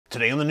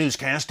Today on the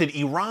newscast, did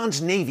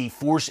Iran's Navy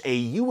force a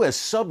U.S.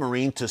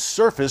 submarine to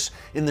surface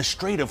in the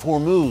Strait of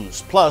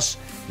Hormuz? Plus,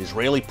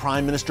 Israeli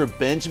Prime Minister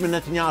Benjamin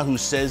Netanyahu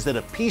says that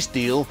a peace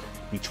deal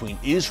between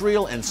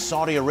Israel and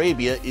Saudi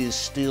Arabia is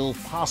still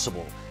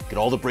possible. Get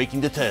all the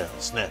breaking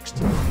details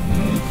next.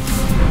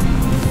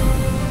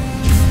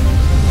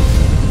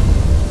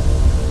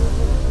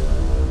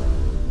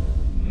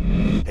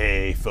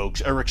 Hey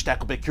folks, Erick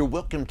Stakelbeck here.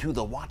 Welcome to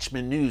the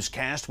Watchman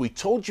Newscast. We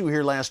told you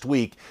here last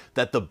week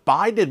that the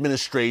Biden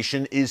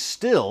administration is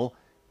still,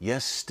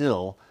 yes,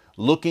 still,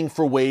 looking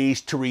for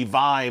ways to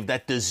revive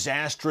that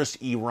disastrous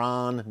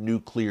Iran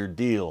nuclear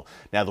deal.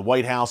 Now, the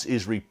White House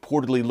is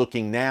reportedly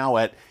looking now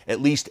at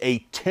least a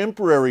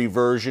temporary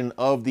version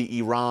of the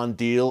Iran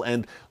deal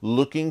and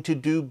looking to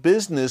do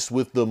business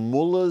with the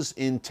mullahs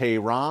in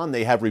Tehran.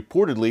 They have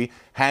reportedly,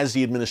 has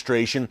the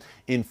administration,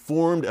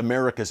 informed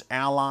America's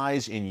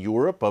allies in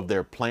Europe of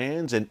their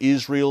plans, and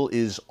Israel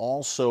is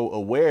also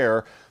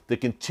aware. The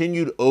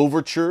continued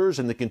overtures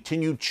and the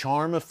continued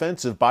charm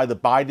offensive by the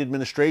Biden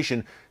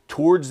administration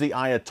towards the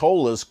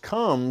Ayatollahs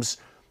comes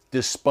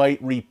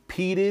despite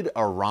repeated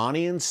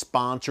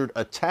Iranian-sponsored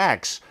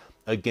attacks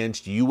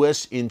against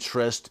U.S.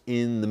 interests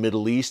in the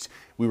Middle East.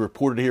 We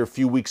reported here a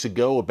few weeks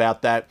ago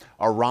about that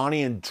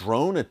Iranian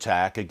drone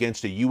attack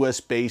against a U.S.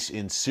 base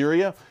in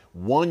Syria.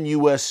 One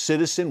U.S.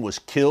 citizen was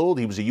killed.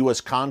 He was a U.S.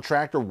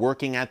 contractor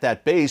working at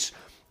that base,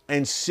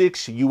 and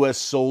 6 U.S.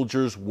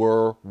 soldiers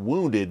were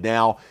wounded.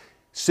 Now,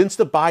 since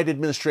the Biden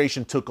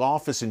administration took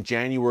office in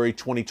January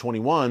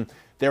 2021,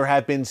 there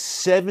have been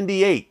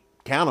 78,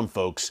 count them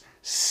folks,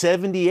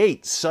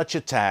 78 such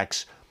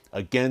attacks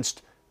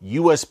against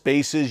U.S.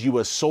 bases,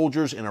 U.S.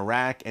 soldiers in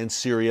Iraq and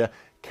Syria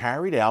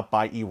carried out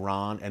by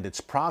Iran and its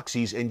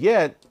proxies. And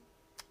yet,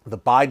 the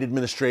Biden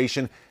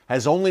administration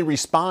has only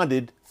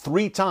responded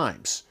 3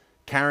 times,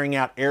 carrying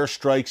out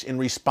airstrikes in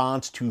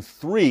response to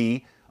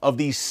 3 of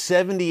these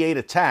 78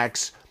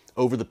 attacks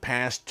over the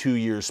past 2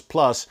 years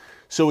plus.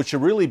 So it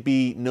should really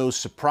be no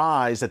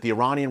surprise that the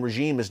Iranian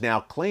regime is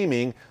now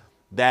claiming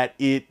that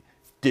it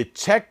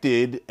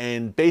detected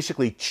and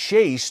basically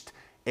chased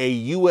a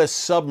U.S.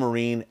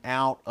 submarine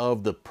out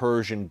of the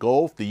Persian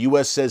Gulf. The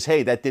U.S. says,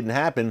 hey, that didn't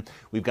happen.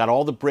 We've got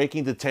all the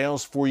breaking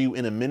details for you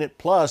in a minute.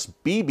 Plus,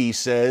 Bibi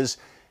says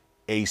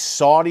a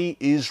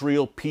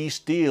Saudi-Israel peace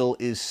deal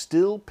is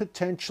still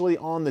potentially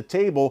on the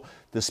table,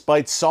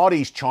 despite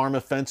Saudi's charm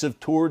offensive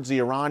towards the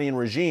Iranian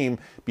regime.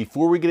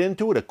 Before we get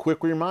into it, a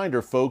quick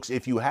reminder, folks,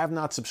 if you have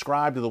not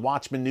subscribed to the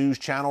Watchman News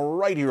channel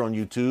right here on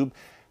YouTube,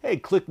 hey,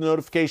 click the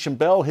notification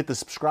bell, hit the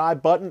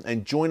subscribe button,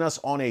 and join us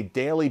on a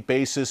daily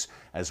basis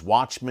as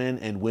watchmen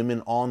and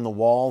women on the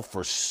wall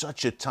for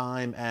such a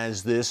time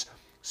as this.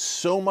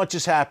 So much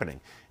is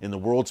happening in the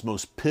world's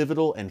most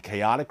pivotal and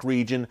chaotic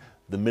region,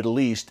 the Middle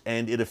East,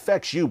 and it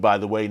affects you, by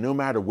the way, no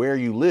matter where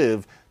you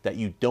live, that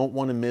you don't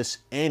want to miss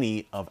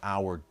any of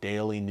our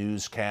daily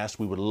newscasts.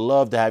 We would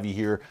love to have you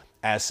here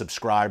as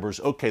subscribers.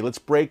 Okay, let's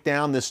break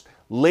down this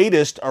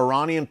latest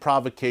Iranian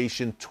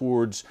provocation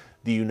towards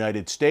the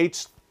United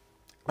States.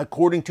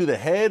 According to the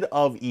head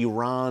of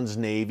Iran's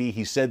Navy,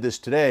 he said this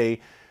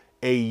today,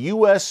 a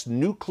U.S.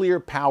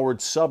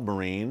 nuclear-powered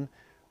submarine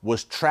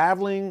was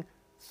traveling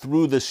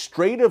through the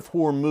Strait of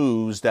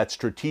Hormuz, that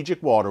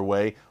strategic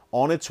waterway,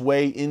 on its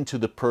way into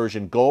the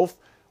Persian Gulf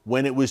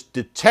when it was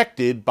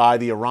detected by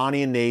the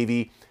Iranian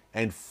Navy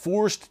and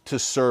forced to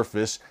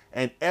surface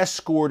and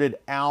escorted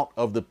out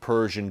of the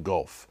Persian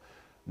Gulf.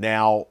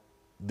 Now,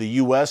 the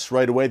U.S.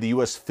 right away, the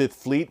U.S. Fifth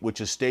Fleet,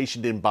 which is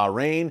stationed in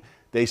Bahrain,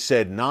 they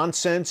said,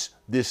 nonsense,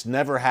 this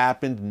never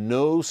happened,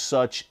 no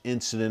such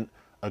incident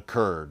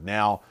occurred.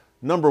 Now,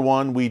 number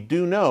one, we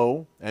do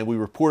know, and we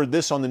reported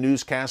this on the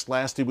newscast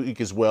last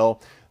week as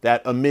well,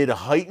 that amid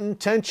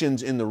heightened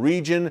tensions in the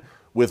region,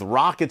 with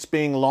rockets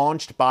being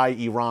launched by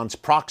Iran's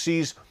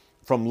proxies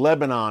from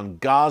Lebanon,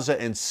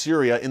 Gaza, and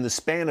Syria in the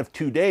span of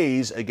 2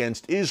 days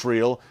against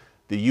Israel,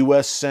 the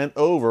U.S. sent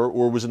over,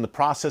 or was in the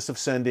process of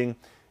sending,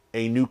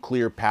 a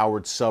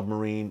nuclear-powered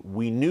submarine.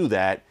 We knew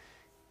that.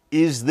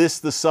 Is this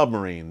the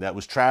submarine that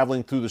was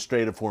traveling through the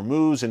Strait of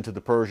Hormuz into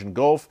the Persian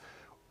Gulf?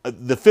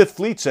 The Fifth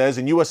Fleet says,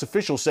 and U.S.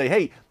 officials say,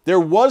 hey, there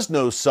was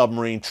no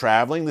submarine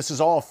traveling. This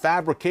is all a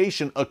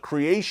fabrication, a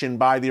creation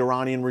by the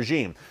Iranian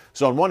regime.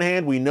 So on one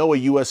hand, we know a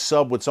U.S.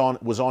 sub was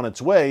on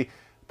its way,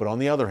 but on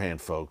the other hand,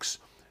 folks,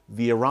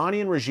 the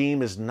Iranian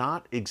regime is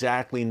not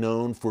exactly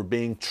known for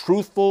being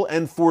truthful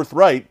and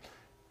forthright,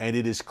 and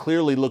it is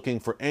clearly looking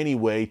for any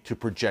way to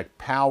project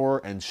power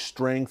and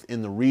strength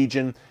in the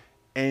region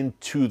and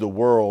to the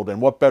world.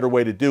 And what better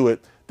way to do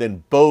it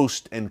than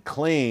boast and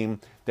claim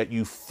that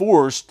you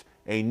forced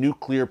a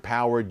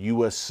nuclear-powered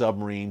U.S.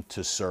 submarine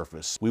to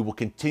surface. We will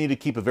continue to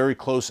keep a very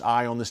close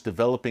eye on this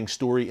developing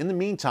story. In the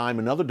meantime,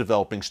 another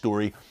developing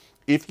story.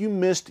 If you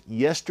missed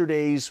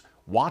yesterday's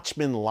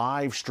Watchman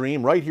live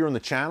stream right here on the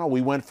channel, we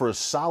went for a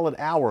solid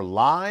hour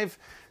live.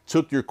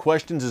 Took your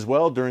questions as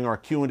well during our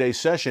Q&A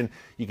session.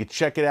 You can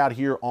check it out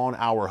here on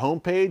our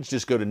homepage.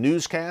 Just go to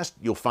Newscast.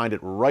 You'll find it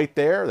right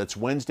there. That's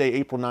Wednesday,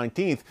 April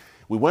 19th.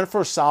 We went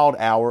for a solid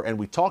hour and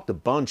we talked a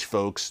bunch,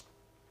 folks,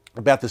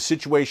 about the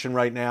situation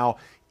right now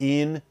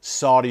in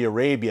Saudi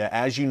Arabia.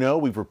 As you know,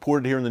 we've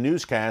reported here in the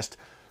newscast,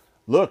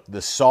 look, the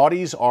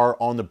Saudis are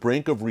on the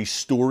brink of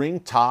restoring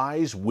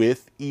ties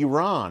with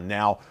Iran.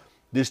 Now,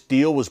 this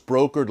deal was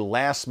brokered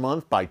last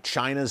month by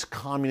China's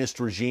communist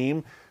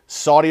regime.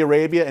 Saudi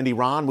Arabia and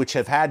Iran, which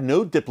have had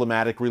no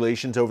diplomatic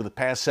relations over the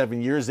past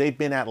 7 years, they've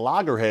been at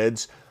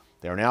loggerheads.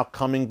 They're now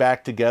coming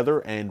back together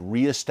and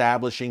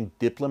reestablishing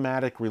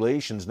diplomatic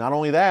relations. Not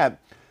only that,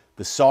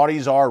 the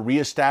Saudis are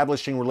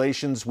reestablishing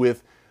relations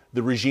with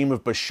the regime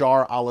of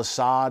Bashar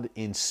al-Assad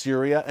in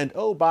Syria. And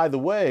oh, by the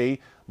way,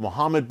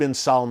 Mohammed bin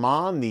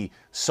Salman, the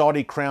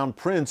Saudi crown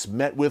prince,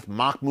 met with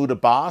Mahmoud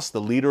Abbas,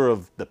 the leader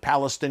of the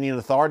Palestinian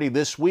Authority,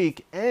 this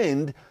week,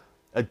 and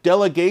a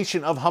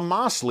delegation of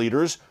Hamas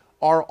leaders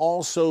are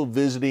also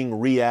visiting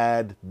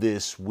Riyadh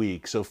this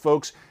week. So,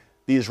 folks,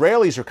 the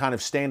Israelis are kind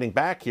of standing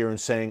back here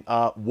and saying,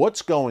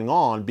 what's going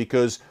on?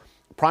 Because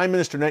Prime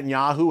Minister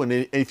Netanyahu,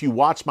 and if you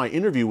watch my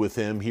interview with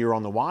him here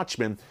on The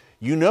Watchman,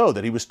 you know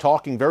that he was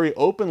talking very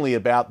openly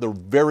about the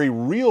very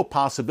real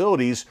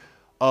possibilities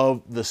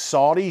of the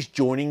Saudis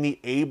joining the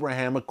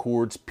Abraham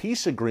Accords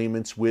peace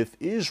agreements with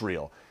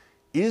Israel.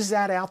 Is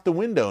that out the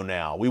window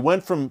now? We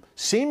went from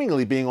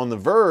seemingly being on the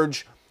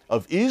verge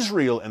of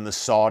Israel and the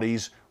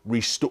Saudis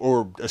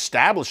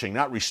establishing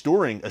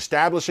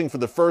for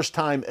the first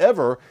time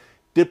ever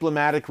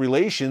diplomatic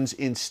relations.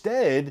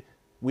 Instead,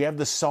 we have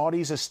the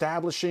Saudis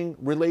establishing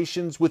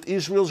relations with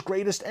Israel's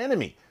greatest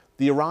enemy,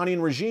 the Iranian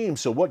regime.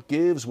 So what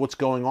gives? What's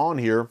going on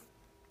here?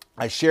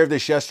 I shared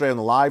this yesterday on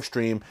the live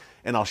stream,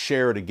 and I'll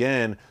share it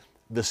again.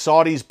 The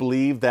Saudis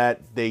believe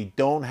that they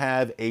don't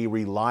have a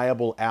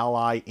reliable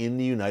ally in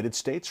the United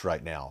States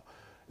right now.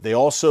 They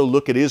also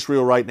look at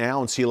Israel right now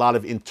and see a lot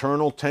of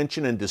internal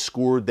tension and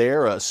discord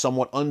there, a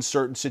somewhat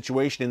uncertain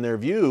situation in their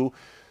view,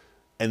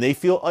 and they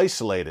feel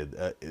isolated.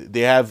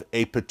 They have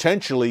a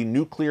potentially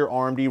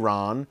nuclear-armed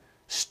Iran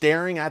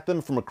staring at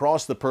them from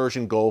across the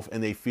Persian Gulf,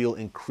 and they feel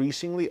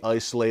increasingly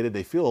isolated.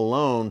 They feel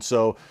alone.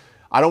 So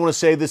I don't want to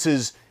say this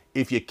is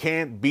if you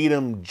can't beat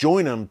them,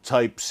 join them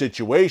type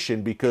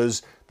situation,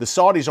 because the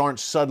Saudis aren't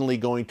suddenly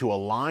going to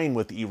align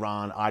with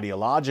Iran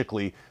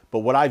ideologically. But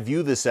what I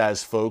view this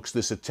as, folks,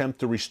 this attempt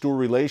to restore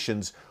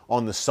relations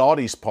on the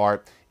Saudis'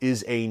 part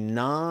is a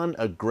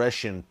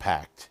non-aggression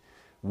pact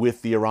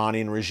with the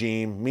Iranian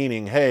regime,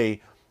 meaning,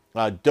 hey,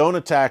 don't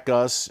attack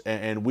us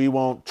and we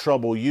won't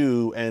trouble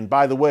you. And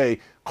by the way,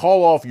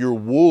 call off your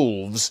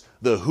wolves,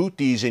 the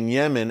Houthis in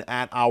Yemen,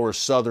 at our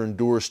southern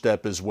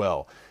doorstep as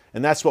well.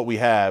 And that's what we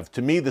have.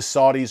 To me, the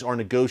Saudis are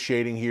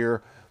negotiating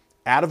here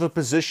out of a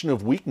position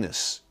of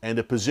weakness and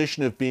a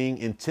position of being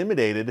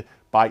intimidated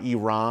by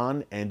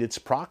Iran and its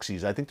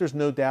proxies. I think there's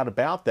no doubt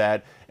about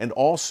that. And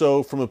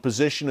also from a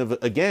position of,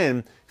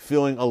 again,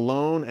 feeling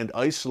alone and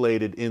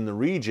isolated in the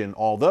region,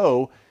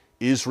 although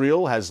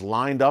Israel has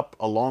lined up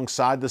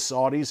alongside the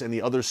Saudis and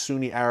the other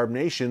Sunni Arab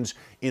nations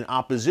in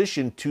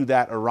opposition to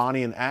that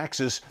Iranian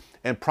axis.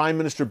 And Prime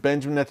Minister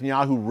Benjamin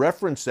Netanyahu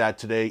referenced that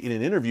today in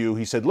an interview.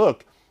 He said,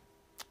 look,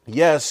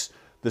 yes,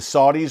 the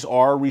Saudis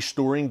are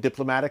restoring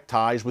diplomatic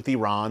ties with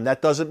Iran.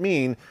 That doesn't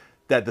mean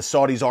that the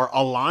Saudis are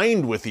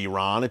aligned with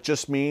Iran. It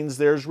just means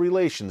there's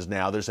relations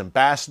now. There's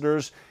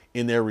ambassadors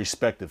in their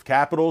respective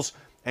capitals.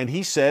 And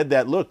he said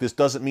that, look, this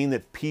doesn't mean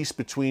that peace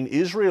between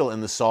Israel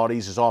and the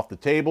Saudis is off the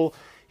table.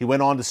 He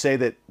went on to say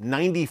that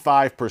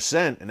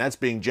 95%, and that's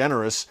being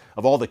generous,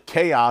 of all the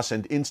chaos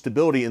and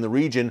instability in the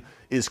region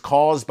is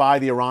caused by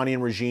the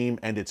Iranian regime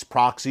and its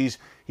proxies.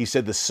 He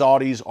said the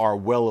Saudis are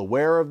well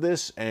aware of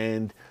this,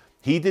 and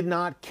he did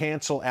not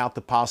cancel out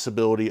the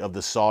possibility of the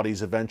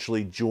Saudis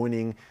eventually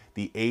joining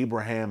the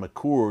Abraham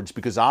Accords,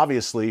 because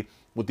obviously,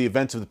 with the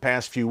events of the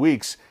past few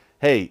weeks,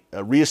 hey,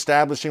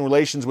 reestablishing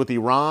relations with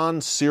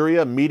Iran,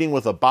 Syria, meeting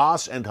with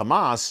Abbas and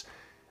Hamas,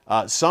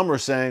 some are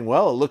saying,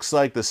 well, it looks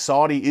like the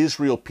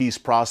Saudi-Israel peace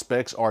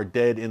prospects are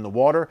dead in the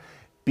water.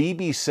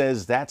 Bibi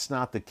says that's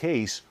not the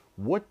case.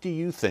 What do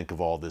you think of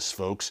all this,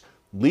 folks?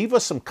 Leave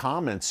us some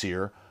comments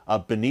here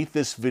beneath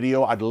this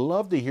video. I'd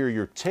love to hear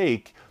your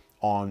take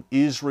on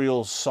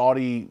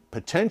Israel-Saudi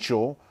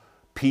potential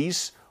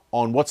peace,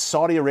 on what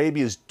Saudi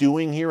Arabia is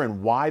doing here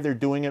and why they're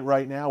doing it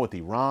right now with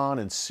Iran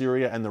and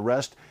Syria and the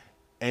rest,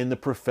 and the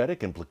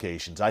prophetic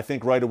implications. I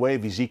think right away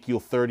of Ezekiel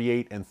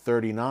 38 and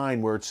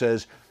 39, where it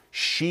says,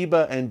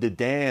 Sheba and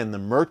Dedan, the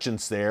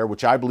merchants there,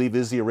 which I believe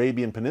is the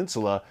Arabian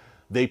Peninsula,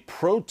 they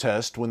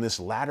protest when this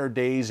latter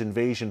days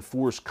invasion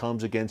force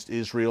comes against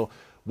Israel.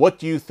 What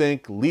do you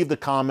think? Leave the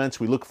comments.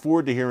 We look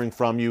forward to hearing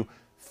from you.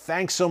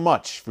 Thanks so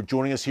much for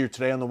joining us here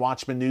today on the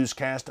Watchman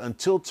Newscast.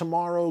 Until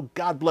tomorrow,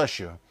 God bless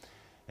you.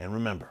 And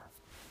remember,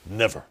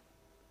 never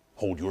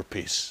hold your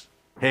peace.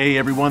 Hey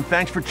everyone,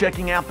 thanks for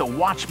checking out the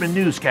Watchman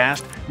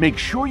Newscast. Make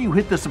sure you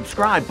hit the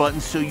subscribe button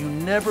so you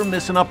never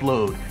miss an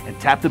upload, and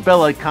tap the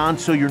bell icon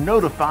so you're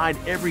notified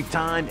every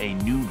time a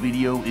new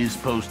video is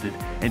posted.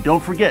 And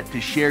don't forget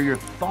to share your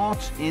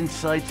thoughts,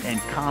 insights, and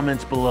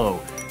comments below.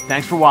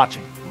 Thanks for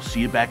watching. We'll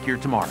see you back here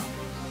tomorrow.